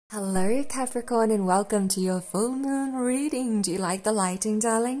Hello Capricorn and welcome to your full moon reading. Do you like the lighting,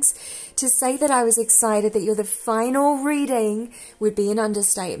 darlings? To say that I was excited that you're the final reading would be an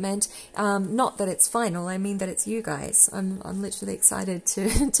understatement. Not that it's final, I mean that it's you guys. I'm literally excited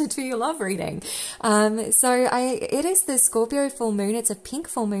to do your love reading. It is the Scorpio full moon. It's a pink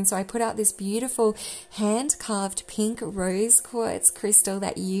full moon, so I put out this beautiful hand-carved pink rose quartz crystal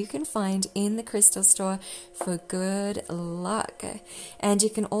that you can find in the crystal store for good luck. And you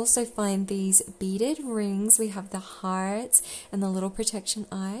can also find these beaded rings. We have the heart and the little protection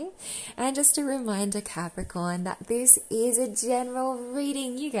eye. And just a reminder, Capricorn, that this is a general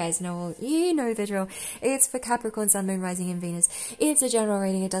reading. You guys know, you know the drill. It's for Capricorn, Sun, Moon, Rising, and Venus. It's a general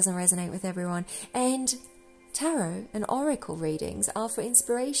reading. It doesn't resonate with everyone. And tarot and oracle readings are for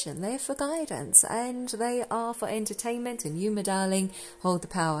inspiration. They're for guidance. And they are for entertainment. And you, my darling, hold the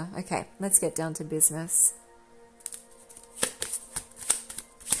power. Okay, let's get down to business.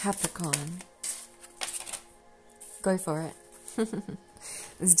 Capricorn, go for it.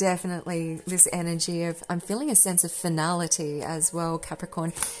 There's definitely this energy of, I'm feeling a sense of finality as well,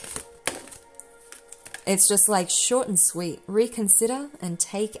 Capricorn. It's just like short and sweet. Reconsider and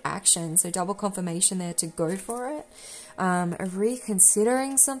take action. So double confirmation there to go for it.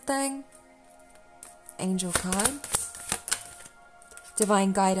 Reconsidering something. Angel card.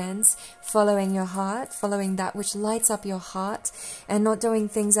 Divine guidance, following your heart, following that which lights up your heart, and not doing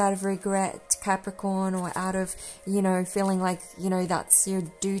things out of regret, Capricorn, or out of, feeling like, that's your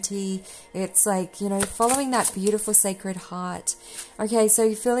duty. It's like, following that beautiful sacred heart. Okay, so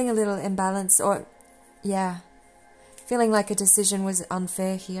you're feeling a little imbalanced, or, yeah, feeling like a decision was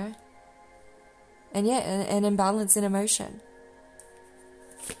unfair here. And yeah, an imbalance in emotion.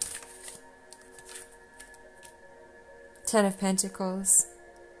 Ten of Pentacles,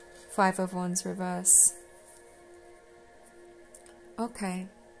 Five of Wands reverse. Okay,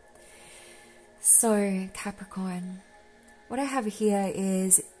 so Capricorn, what I have here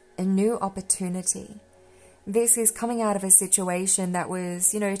is a new opportunity. This is coming out of a situation that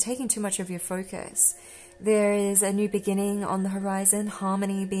was, taking too much of your focus. There is a new beginning on the horizon,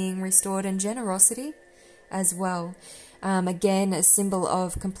 harmony being restored, and generosity as well. Again, a symbol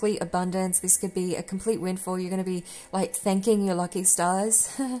of complete abundance. This could be a complete windfall. You're going to be like thanking your lucky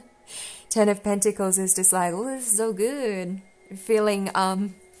stars. Ten of Pentacles is just like, oh, this is so good. Feeling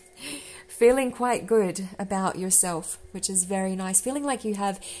quite good about yourself, which is very nice. Feeling like you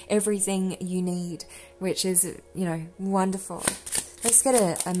have everything you need, which is, wonderful. Let's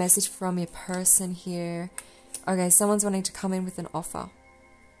get a message from your person here. Okay, someone's wanting to come in with an offer.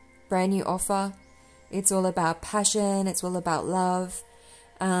 Brand new offer. It's all about passion. It's all about love.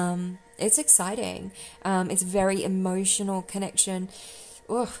 It's exciting. It's very emotional connection.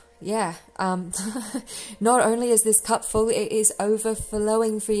 Oh, yeah. Not only is this cup full, it is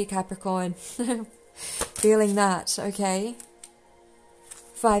overflowing for you, Capricorn. Feeling that, okay?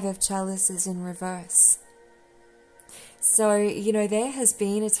 Five of Chalices in reverse. So, there has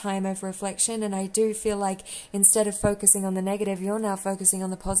been a time of reflection, and I do feel like instead of focusing on the negative, you're now focusing on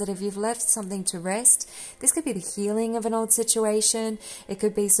the positive. You've left something to rest. This could be the healing of an old situation. It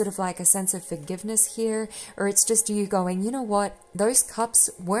could be sort of like a sense of forgiveness here, or it's just you going, you know what, those cups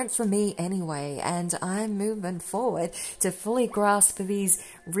weren't for me anyway, and I'm moving forward to fully grasp these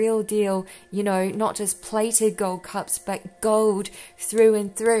real deal, not just plated gold cups, but gold through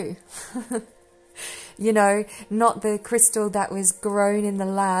and through. Not the crystal that was grown in the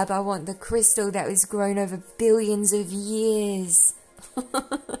lab. I want the crystal that was grown over billions of years.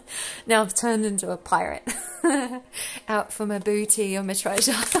 Now I've turned into a pirate. Out for my booty or my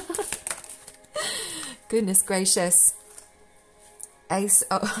treasure. Goodness gracious. Ace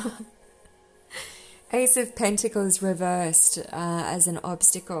of Pentacles reversed as an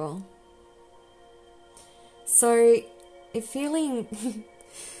obstacle. So, if feeling...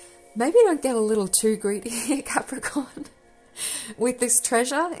 Maybe don't get a little too greedy here, Capricorn. With this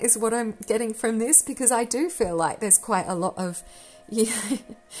treasure is what I'm getting from this, because I do feel like there's quite a lot of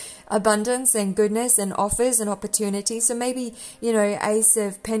abundance and goodness and offers and opportunities. So maybe, Ace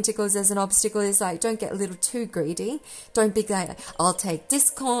of Pentacles as an obstacle is like, don't get a little too greedy. Don't be like, I'll take this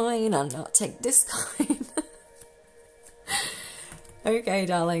coin, I'll not take this coin. Okay,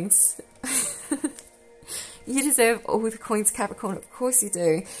 darlings. You deserve all the coins, Capricorn. Of course you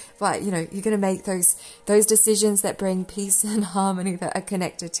do. But, you're going to make those decisions that bring peace and harmony, that are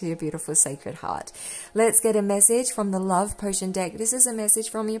connected to your beautiful sacred heart. Let's get a message from the Love Potion deck. This is a message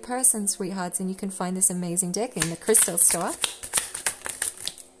from your person, sweethearts, and you can find this amazing deck in the crystal store.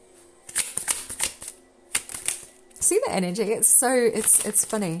 See the energy? It's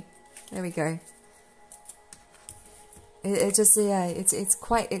funny. There we go. It just, yeah, it's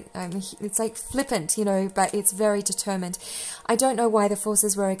quite, I mean, it's like flippant, you know, but it's very determined. I don't know why the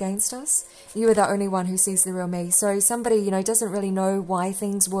forces were against us. You are the only one who sees the real me. So somebody, you know, doesn't really know why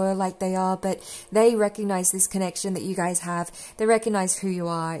things were like they are, but they recognize this connection that you guys have. They recognize who you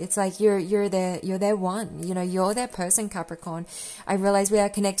are. It's like you're their one, you know, you're their person, Capricorn. I realize we are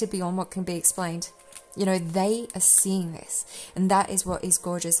connected beyond what can be explained. You know, they are seeing this, and that is what is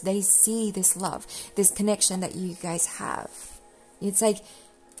gorgeous. They see this love, this connection that you guys have. It's like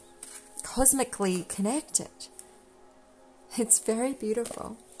cosmically connected. It's very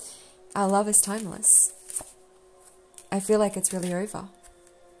beautiful. Our love is timeless. I feel like it's really over.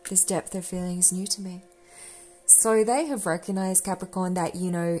 This depth of feeling is new to me. So they have recognized, Capricorn, that,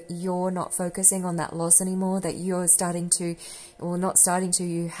 you know, you're not focusing on that loss anymore, that you're starting to, or not starting to,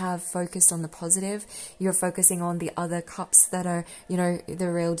 you have focused on the positive. You're focusing on the other cups that are, you know, the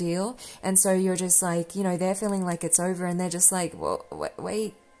real deal. And so you're just like, you know, they're feeling like it's over, and they're just like, well,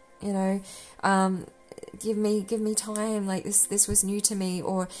 wait, you know, give me time. Like this was new to me.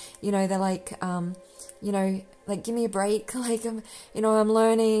 Or, you know, they're like, you know, like, give me a break. Like, you know, I'm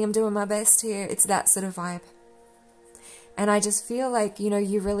learning, I'm doing my best here. It's that sort of vibe. And I just feel like, you know,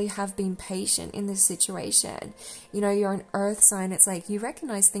 you really have been patient in this situation. You know, you're an earth sign. It's like you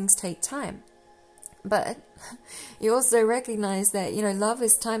recognize things take time. But you also recognize that, you know, love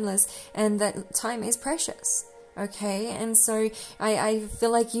is timeless and that time is precious. Okay? And so I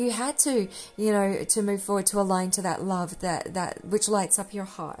feel like you had to, you know, to move forward, to align to that love that which lights up your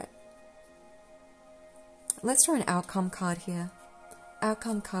heart. Let's draw an outcome card here.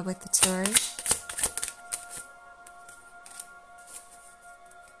 Outcome card with the tarot.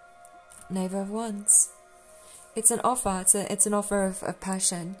 Knave of Wands. It's an offer. It's an offer of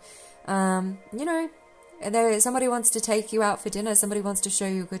passion. You know, somebody wants to take you out for dinner. Somebody wants to show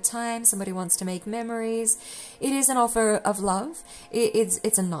you a good time. Somebody wants to make memories. It is an offer of love.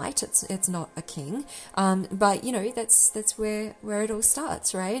 It's a knight. It's not a king. But you know, that's where it all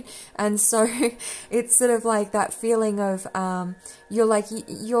starts, right? And so it's sort of like that feeling of you're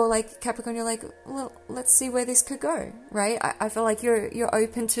like Capricorn. You're like, well, let's see where this could go, right? I feel like you're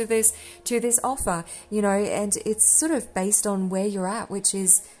open to this offer, you know, and it's sort of based on where you're at, which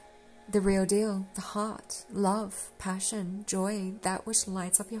is the real deal, the heart, love, passion, joy, that which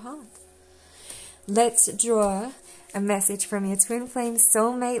lights up your heart. Let's draw a message from your twin flame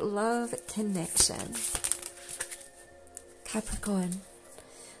soulmate love connection. Capricorn,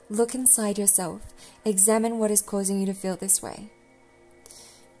 look inside yourself. Examine what is causing you to feel this way.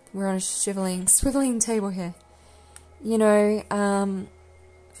 We're on a swiveling table here. You know,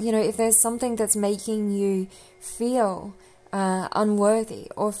 if there's something that's making you feel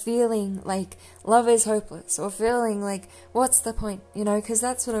unworthy, or feeling like love is hopeless, or feeling like what's the point, you know, because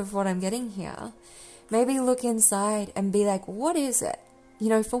that's sort of what I'm getting here. Maybe look inside and be like, what is it? You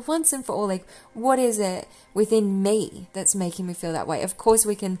know, for once and for all, like, what is it within me that's making me feel that way? Of course,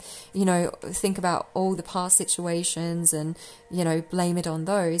 we can, you know, think about all the past situations and, you know, blame it on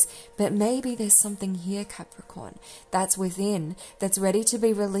those. But maybe there's something here, Capricorn, that's within, that's ready to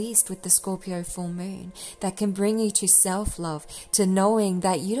be released with the Scorpio full moon, that can bring you to self-love, to knowing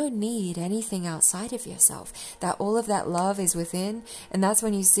that you don't need anything outside of yourself, that all of that love is within. And that's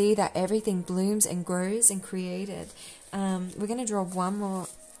when you see that everything blooms and grows and created. We're going to draw one more,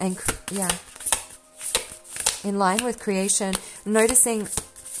 and yeah, in line with creation, noticing,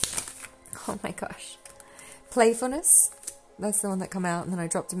 oh my gosh, playfulness. That's the one that come out, and then I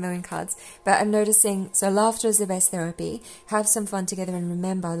dropped a million cards. But I'm noticing, so laughter is the best therapy. Have some fun together, and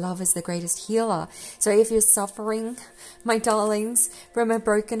remember, love is the greatest healer. So if you're suffering, my darlings, from a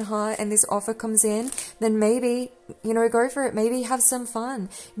broken heart, and this offer comes in, then maybe, you know, go for it. Maybe have some fun.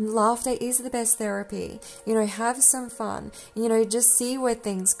 Laughter is the best therapy. You know, have some fun. You know, just see where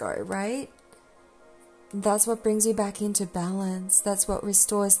things go, right? That's what brings you back into balance. That's what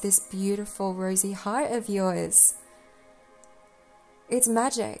restores this beautiful rosy heart of yours. It's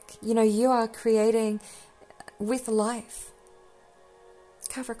magic. You know, you are creating with life.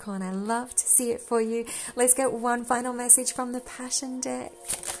 Capricorn, I love to see it for you. Let's get one final message from the Passion deck.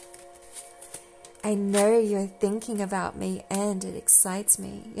 I know you're thinking about me and it excites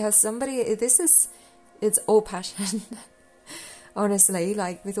me. Yeah, somebody, it's all passion. Honestly,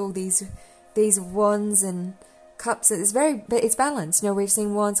 like with all these wands and cups, but it's balanced. You know, we've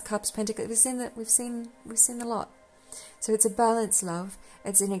seen wands, cups, pentacles. We've seen a lot. So it's a balanced love.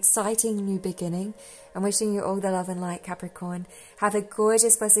 It's an exciting new beginning. I'm wishing you all the love and light, Capricorn. Have a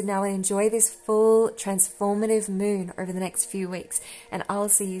gorgeous, blessed now and enjoy this full transformative moon over the next few weeks. And I'll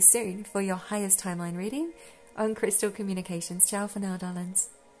see you soon for your highest timeline reading on Crystal Communications. Ciao for now, darlings.